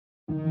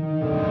Hi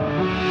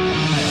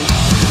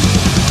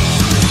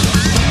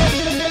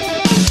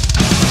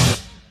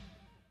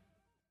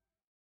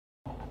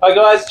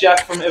guys,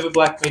 Jack from Ever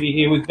Black Media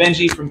here with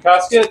Benji from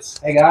Caskets.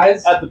 Hey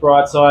guys. At the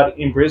Bright Side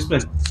in Brisbane.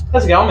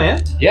 How's it going,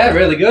 man? Yeah,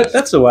 really good.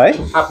 That's the way.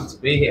 Happy to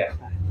be here.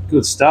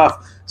 Good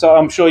stuff. So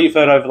I'm sure you've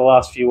heard over the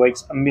last few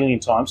weeks a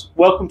million times.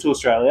 Welcome to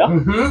Australia.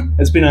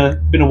 Mm-hmm. It's been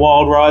a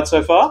wild ride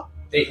so far.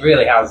 It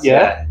really has.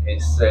 Yeah.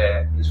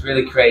 It's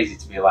really crazy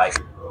to be like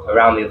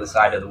around the other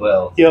side of the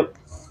world. Yep.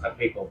 And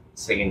people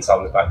singing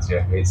songs back to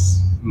you.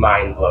 It's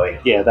mind blowing.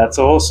 Yeah, that's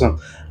awesome.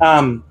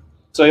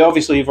 So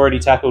obviously you've already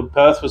tackled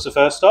Perth was the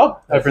first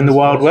stop over in the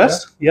Wild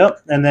West. Yeah.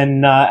 Yep. And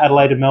then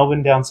Adelaide and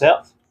Melbourne down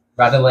south.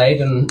 Adelaide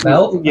and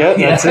Melbourne. Yeah,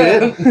 that's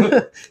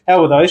it.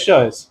 How were those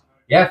shows?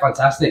 Yeah,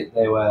 fantastic.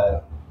 They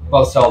were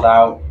both sold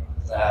out.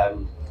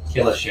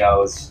 Killer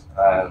shows.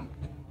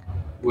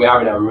 We're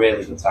having a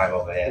really good time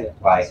over here.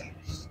 Like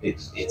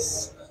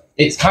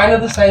it's kind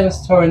of the same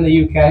as tour in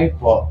the UK,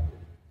 but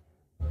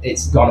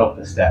it's gone up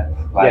a step.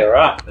 Like, yeah,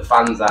 right. The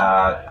fans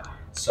are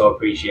so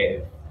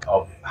appreciative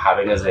of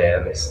having us here,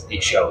 and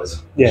it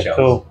shows. Yeah,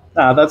 cool.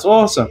 That's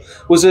awesome.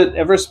 Was it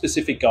ever a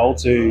specific goal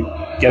to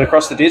get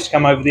across the ditch,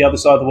 come over the other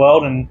side of the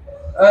world? And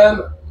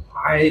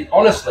I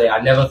honestly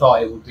never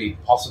thought it would be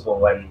possible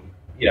when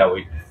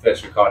we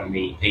first recorded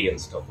the EP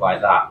and stuff like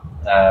that.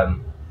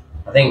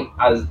 I think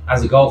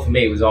as a goal for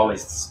me, it was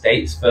always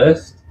States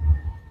first,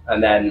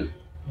 and then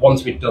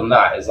once we'd done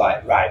that, it's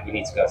like, right, we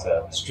need to go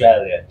to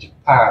Australia,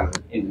 Japan,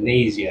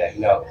 Indonesia,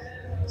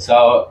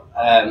 So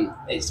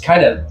it's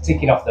kind of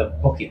ticking off the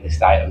bucket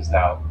list items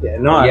now. Yeah,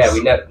 nice.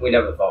 Yeah, we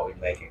never thought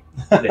we'd make it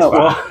this far.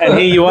 Well, and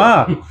here you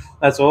are.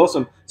 That's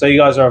awesome. So you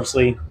guys are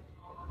obviously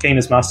keen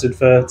as mustard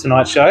for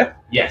tonight's show?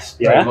 Yes,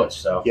 very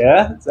much so.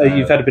 Yeah? So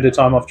you've had a bit of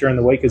time off during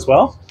the week as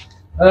well?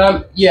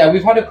 Yeah,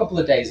 we've had a couple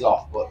of days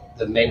off, but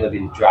they've mainly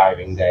been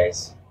driving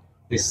days.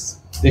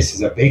 This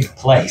is a big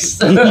place.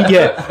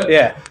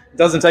 yeah. It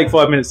doesn't take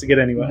 5 minutes to get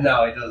anywhere.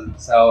 No, it doesn't.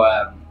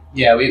 So,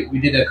 we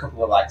did a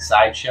couple of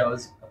side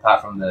shows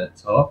apart from the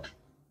tour.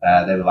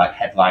 They were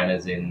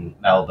headliners in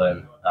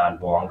Melbourne and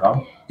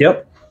Wollongong.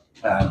 Yep.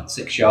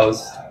 6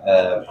 shows.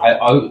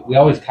 We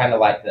always kind of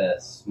like the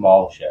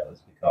small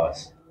shows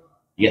because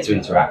you get to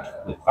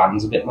interact with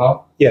fans a bit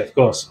more. Yeah, of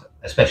course.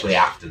 Especially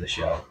after the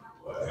show.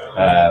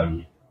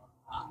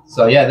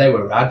 So yeah, they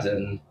were rad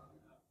and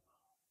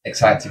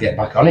excited to get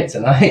back on it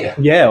tonight.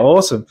 Yeah,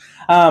 awesome.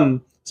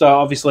 So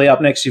obviously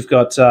up next you've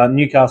got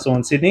Newcastle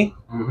and Sydney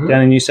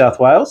down in New South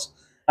Wales.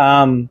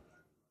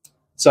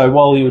 So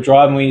while you were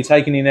driving, were you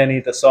taking in any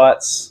of the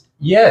sites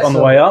on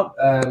the way up?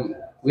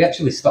 We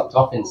actually stopped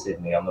off in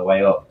Sydney on the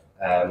way up.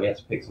 We had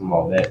to pick some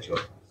more merch up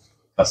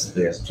because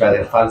the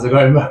Australian fans are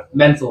going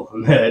mental for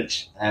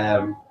merch.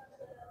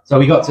 So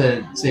we got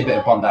to see a bit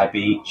of Bondi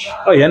Beach.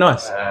 Oh yeah,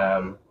 nice.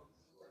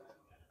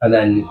 And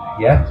then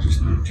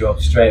just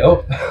drove straight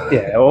up.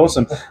 Yeah,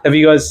 awesome. Have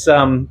you guys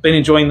been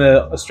enjoying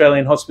the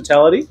Australian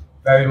hospitality?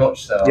 Very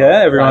much so.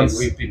 Yeah, everyone's.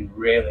 We've been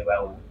really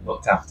well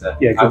looked after.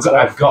 Yeah,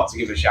 I've got to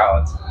give a shout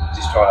out to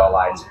Destroy All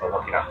Lines for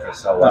looking after us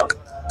so well.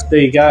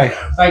 There you go.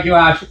 Thank you,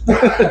 Ash.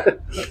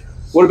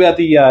 What about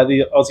the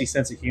Aussie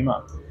sense of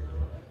humour?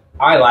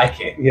 I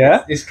like it.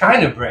 Yeah? It's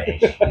kind of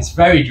British. It's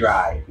very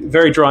dry.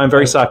 Very dry and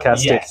very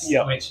sarcastic. Yes,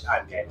 yep. Which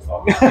I'm game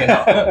for.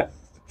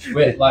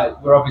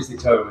 We're obviously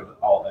touring with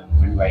Alton,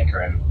 Wind Waker,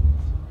 and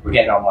we're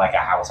getting on like a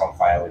house on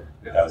fire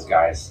with those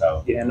guys.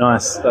 So yeah,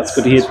 nice. That's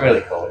good to hear. It's really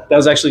cool. That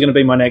was actually going to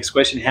be my next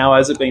question. How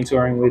has it been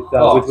touring with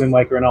Wind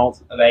Waker and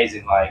Alt?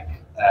 Amazing.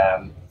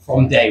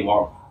 From day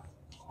one,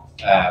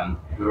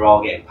 we were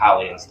all getting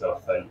pally and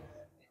stuff, and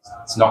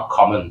it's not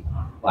common.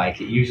 It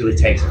usually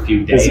takes a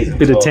few days. There's a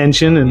bit of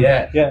tension and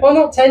yeah. Well,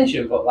 not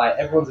tension, but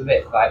everyone's a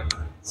bit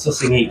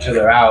sussing each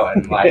other out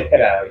and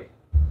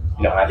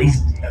are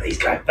these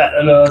guys better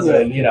than us?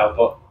 And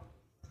but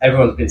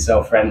everyone's been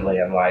so friendly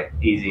and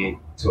easy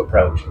to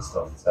approach and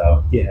stuff.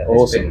 So yeah,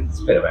 awesome.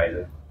 It's been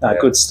amazing.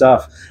 Good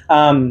stuff.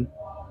 And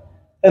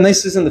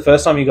this isn't the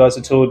first time you guys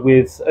have toured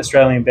with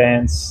Australian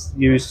bands.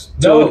 You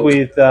toured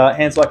with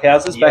Hands Like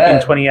Houses back in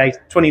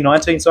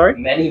 2019. Sorry,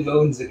 many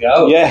moons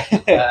ago. Yeah.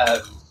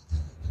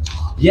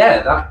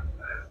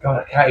 God,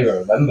 I can't even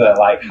remember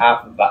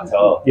half of that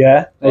tour.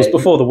 Yeah, it was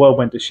before the world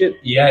went to shit.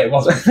 Yeah, it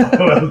was before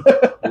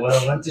the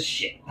world went to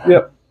shit.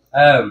 Yep.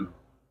 That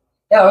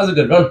was a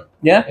good run.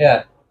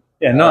 Yeah.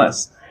 Yeah,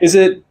 nice. Is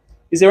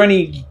there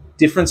any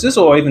differences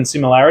or even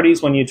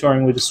similarities when you're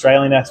touring with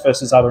Australian acts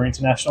versus other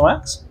international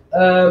acts?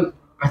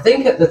 I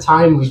think at the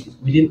time we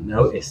didn't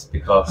notice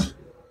because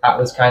that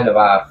was kind of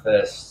our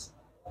first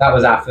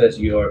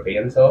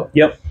European tour.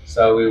 Yep.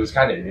 So we was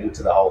kind of new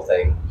to the whole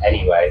thing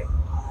anyway.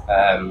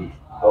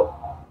 But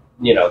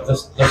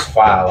thus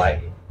far,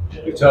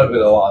 we've toured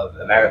with a lot of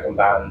American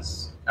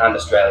bands and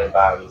Australian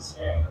bands.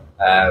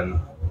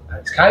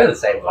 It's kind of the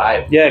same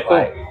vibe. Yeah,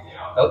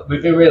 cool.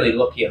 We've been really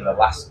lucky in the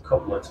last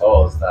couple of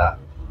tours that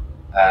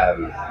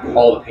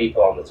all the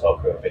people on the tour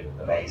crew have been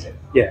amazing.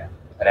 Yeah.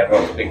 And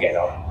everyone's been getting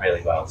on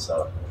really well.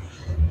 So,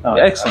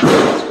 excellent.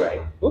 That's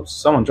great. Oops,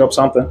 someone dropped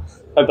something.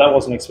 Hope that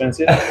wasn't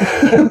expensive.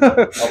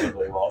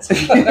 Probably was.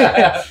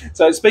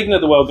 So speaking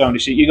of the world going to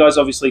shit, you guys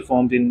obviously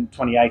formed in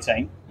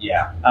 2018.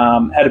 Yeah.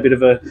 Had a bit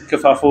of a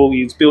kerfuffle.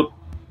 You built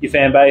your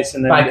fan base,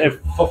 and then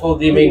kerfuffle,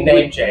 do you mean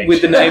name change?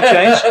 With the name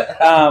change.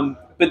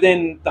 But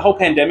then the whole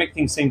pandemic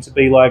thing seemed to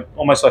be like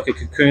almost like a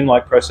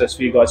cocoon-like process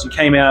for you guys. You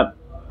came out,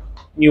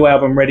 new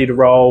album, ready to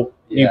roll,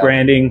 new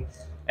branding,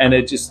 and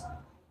it just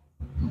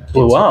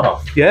blew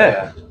up.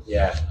 Yeah.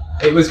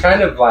 It was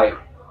kind of like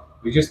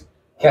we just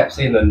kept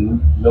seeing the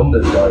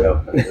numbers going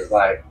up, and it was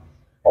like,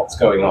 what's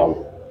going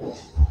on?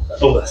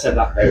 Oh, I said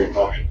that very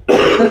posh.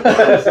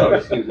 Sorry,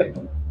 excuse me.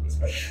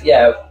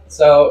 Yeah,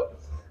 so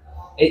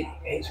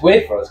it's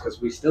weird for us because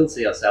we still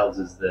see ourselves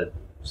as the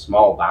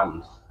small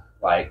band.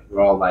 Like,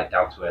 we're all like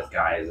down to earth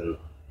guys, and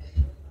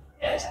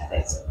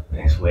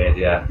it's weird,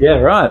 yeah. Yeah,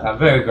 right. I'm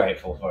very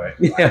grateful for it.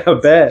 Yeah, I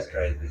bet. It's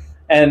crazy.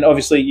 And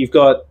obviously, you've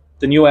got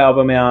the new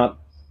album out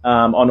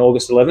on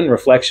August 11,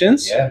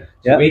 Reflections. Yeah,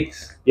 2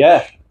 weeks.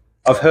 Yeah.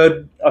 I've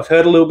heard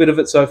a little bit of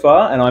it so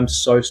far, and I'm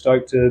so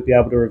stoked to be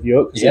able to review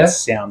it because it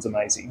sounds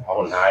amazing.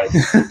 Oh,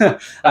 nice.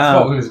 That's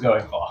what we was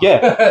going for.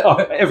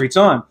 Yeah, every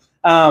time.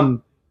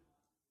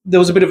 There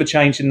was a bit of a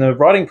change in the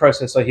writing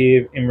process, I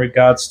hear, in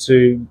regards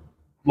to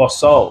Lost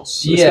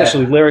Souls,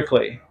 especially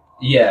lyrically.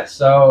 Yeah,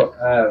 so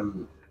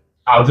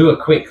I'll do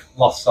a quick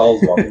Lost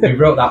Souls one. We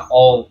wrote that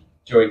all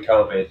during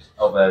COVID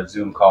over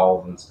Zoom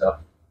calls and stuff.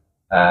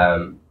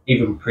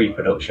 Even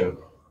pre-production,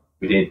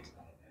 we did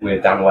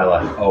with Dan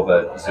Weller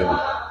over Zoom.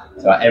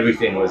 So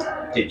everything was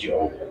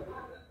digital.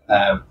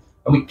 And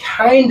we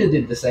kind of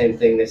did the same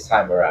thing this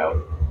time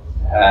around.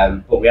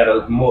 But we had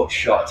a much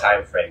shorter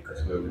time frame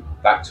because we were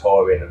back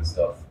touring and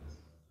stuff.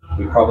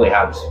 We probably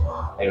had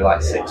maybe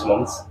like 6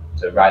 months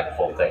to write the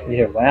full thing.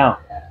 Yeah, wow.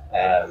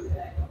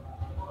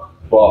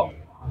 But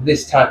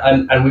this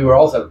time, and we were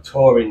also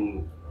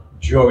touring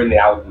during the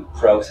album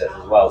process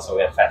as well, so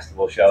we had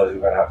festival shows, we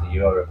went out to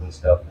Europe and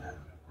stuff.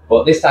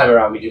 But this time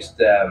around, we just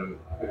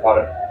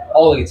recorded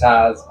all the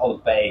guitars, all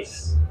the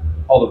bass,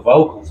 all the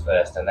vocals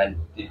first, and then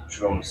did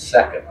drums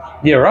second.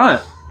 Yeah, right.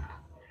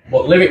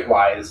 But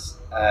lyric-wise,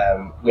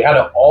 we had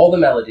all the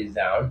melodies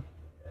down.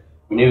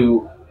 We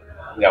knew,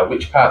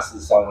 which parts of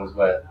the songs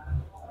were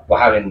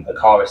having the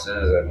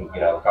choruses and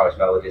the chorus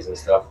melodies and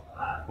stuff.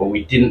 But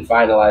we didn't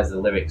finalize the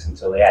lyrics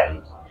until the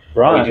end.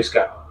 Right. We just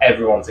got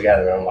everyone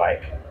together and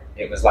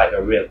it was like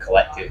a real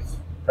collective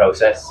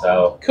process.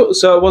 So cool.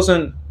 So it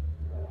wasn't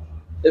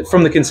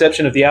from the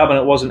conception of the album.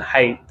 It wasn't,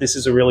 hey, this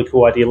is a really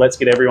cool idea. Let's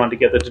get everyone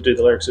together to do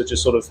the lyrics. It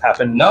just sort of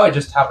happened. No, it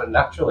just happened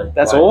naturally.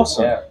 That's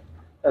awesome. Yeah.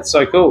 That's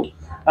so cool.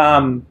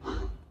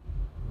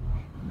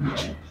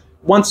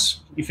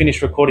 Once you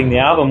finished recording the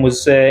album,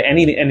 was there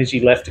any energy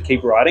left to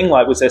keep writing?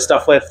 Like, was there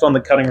stuff left on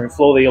the cutting room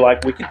floor that you're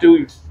like, we could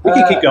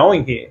keep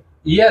going here?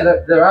 Yeah,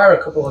 there are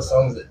a couple of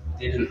songs that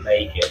didn't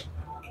make it.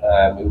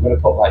 We were going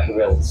to put like a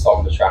real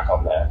somber track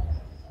on there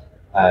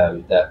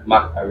that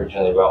Matt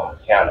originally wrote on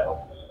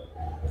piano.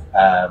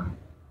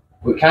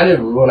 We kind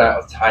of run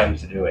out of time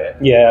to do it.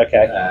 Yeah,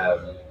 okay.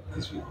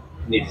 Because we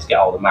needed to get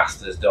all the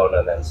masters done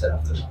and then send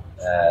off to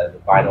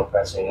the vinyl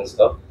pressing and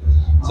stuff.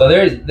 So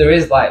there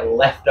is like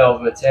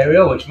leftover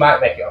material which might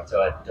make it onto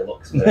a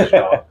deluxe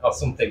version or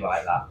something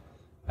like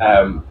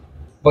that.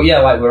 But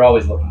yeah, like we're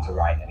always looking to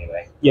write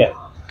anyway. Yeah.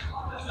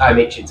 I'm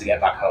itching to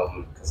get back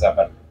home because I've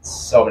had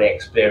so many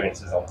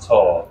experiences on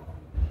tour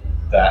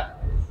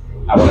that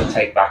I want to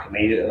take back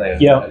immediately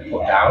and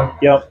put down.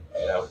 Yep.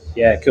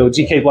 Yeah, cool.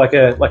 Do you keep like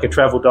a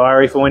travel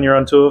diary for when you're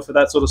on tour for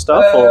that sort of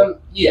stuff? Or?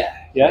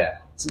 Yeah.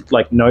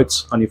 Like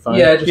notes on your phone?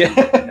 Yeah, just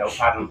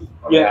notepad on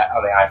the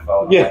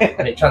iPhone. Yeah.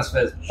 And it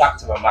transfers back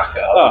to my Mac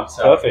at home. Oh,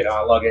 so, perfect.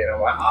 I log in and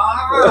I'm like,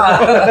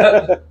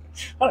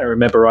 I don't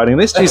remember writing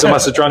this. Jeez, I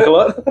must have drunk a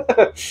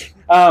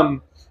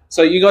lot.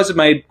 So you guys have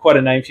made quite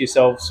a name for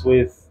yourselves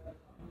with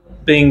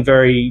being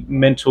very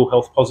mental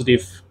health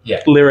positive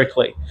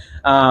lyrically.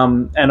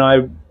 And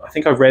I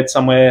think I read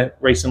somewhere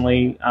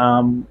recently,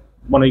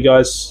 one of you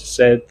guys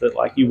said that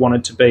like you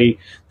wanted to be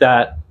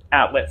that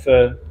outlet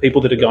for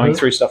people that are going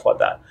through stuff like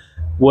that.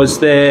 Was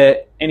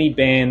there any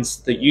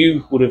bands that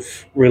you would have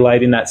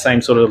relayed in that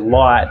same sort of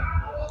light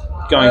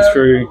going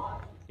through,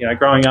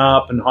 growing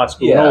up and high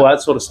school and all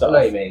that sort of stuff? I know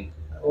what you mean.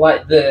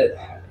 Like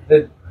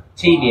the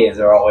teen years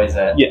are always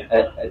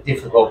a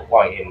difficult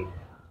point in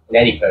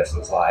any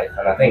person's life,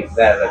 and I think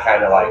they're the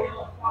kind of like,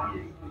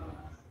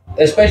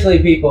 especially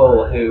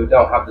people who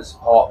don't have the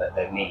support that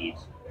they need.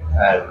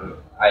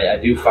 I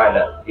do find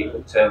that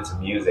people turn to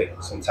music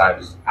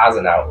sometimes as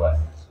an outlet.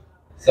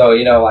 So,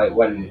 like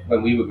when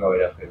we were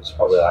growing up, it was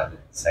probably like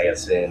Say a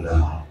Sin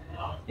and,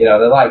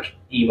 they're like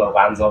emo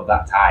bands of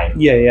that time.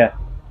 Yeah.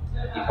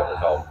 You probably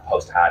call them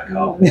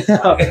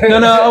post-hardcore.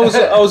 No,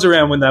 I was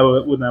around when they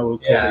were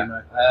called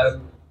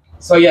emo.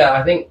 So yeah,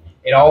 I think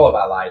in all of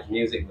our lives,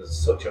 music was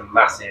such a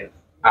massive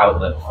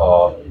outlet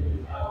for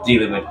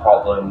dealing with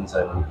problems,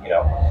 and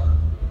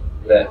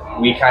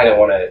that we kind of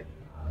want to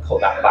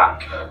put that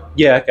back.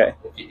 Yeah, okay.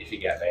 If you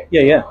get me.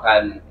 Yeah.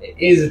 And it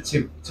is a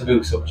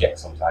taboo subject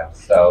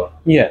sometimes. So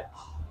yeah,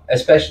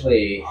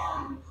 especially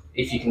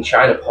if you can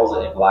shine a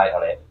positive light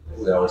on it,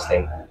 we always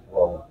think,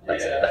 well,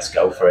 let's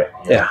go for it.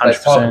 Yeah, 100%.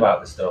 Let's talk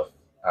about the stuff,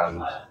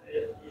 and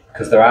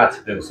because there are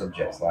taboo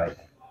subjects like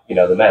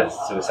the men's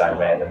suicide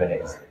rate at the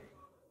minute is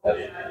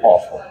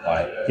awful,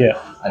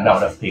 and not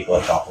enough people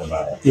are talking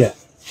about it. Yeah.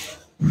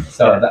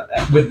 So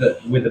with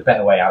the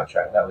Better Way Out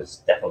track, that was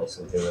definitely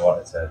something we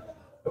wanted to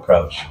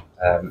approach,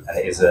 and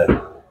it is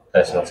a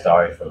personal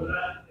story from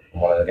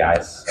one of the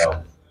guys.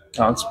 So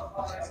it's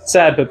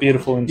sad but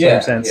beautiful in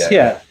some sense.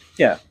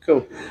 Yeah,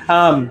 cool.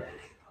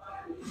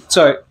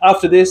 So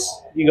after this,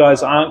 you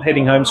guys aren't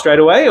heading home straight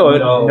away, or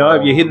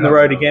no? You're hitting the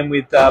road again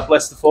with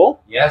Bless the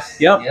Fall? Yes.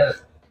 Yep. Yeah.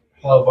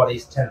 Hello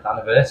Body's 10th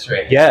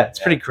anniversary. Yeah, it's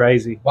pretty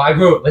crazy. Well, I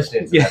grew up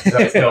listening to that, so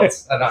it's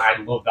nuts, and I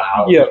love that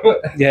album.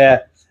 Yeah.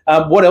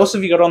 What else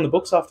have you got on the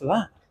books after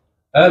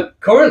that?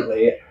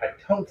 Currently, I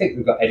don't think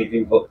we've got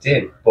anything booked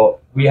in, but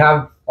we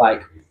have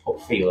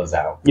put feelers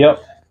out.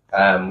 Yep.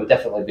 We'll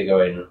definitely be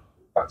going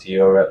back to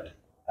Europe,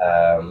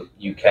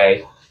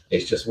 UK.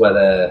 It's just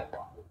whether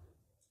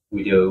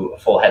we do a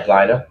full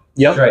headliner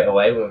straight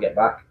away when we get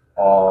back,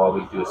 or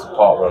we do a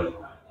support run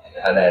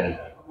and then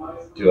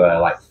do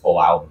a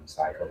full album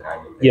cycle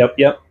kind of thing.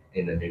 Yep.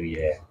 In the new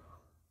year.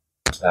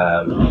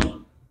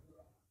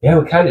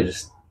 We kind of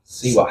just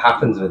see what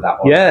happens with that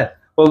one. Yeah.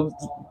 Well,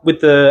 with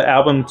the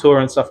album tour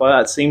and stuff like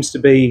that, it seems to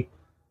be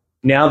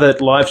now that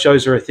live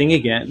shows are a thing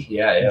again.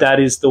 Yeah. That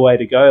is the way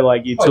to go.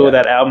 You tour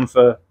that album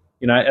for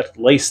at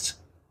least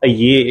a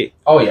year.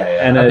 Oh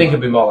yeah. And I think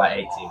it'd be more like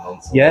 18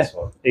 months. On this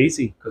one.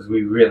 Easy. Because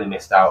we really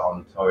missed out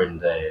on touring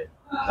the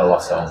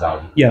Lost Souls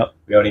album. Yeah.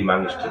 We only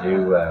managed to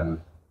do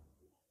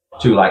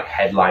 2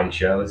 headline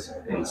shows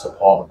in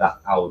support of that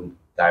album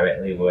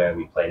directly, where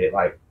we played it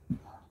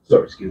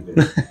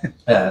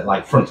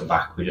front to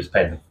back. We just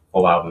played the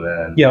full album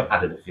and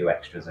added a few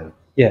extras in.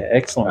 Yeah,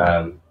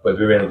 excellent. But it'd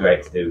be really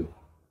great to do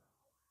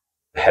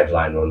the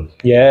headline run.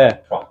 Yeah.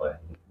 Properly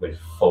with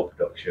full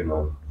production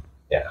on.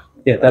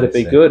 Yeah, that'd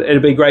be good.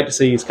 It'd be great to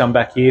see you come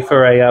back here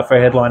for a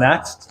headline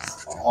act.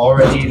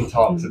 Already in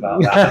talks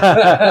about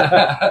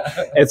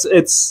that.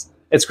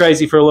 It's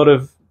crazy for a lot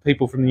of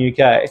people from the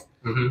UK.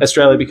 Mm-hmm.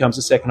 Australia becomes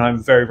a second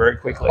home very, very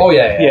quickly. Oh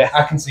yeah.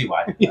 I can see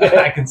why.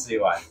 I can see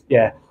why.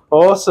 Yeah,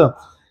 awesome.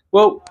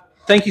 Well,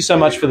 thank you so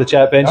much for the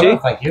chat, Benji. Oh,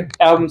 thank you.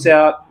 Album's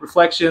out,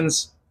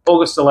 Reflections,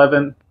 August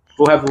 11.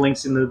 We'll have the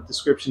links in the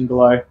description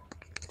below.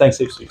 Thanks,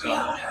 heaps.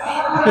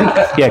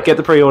 Yeah, get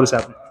the pre-orders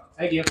happening.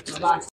 Thank you. Bye.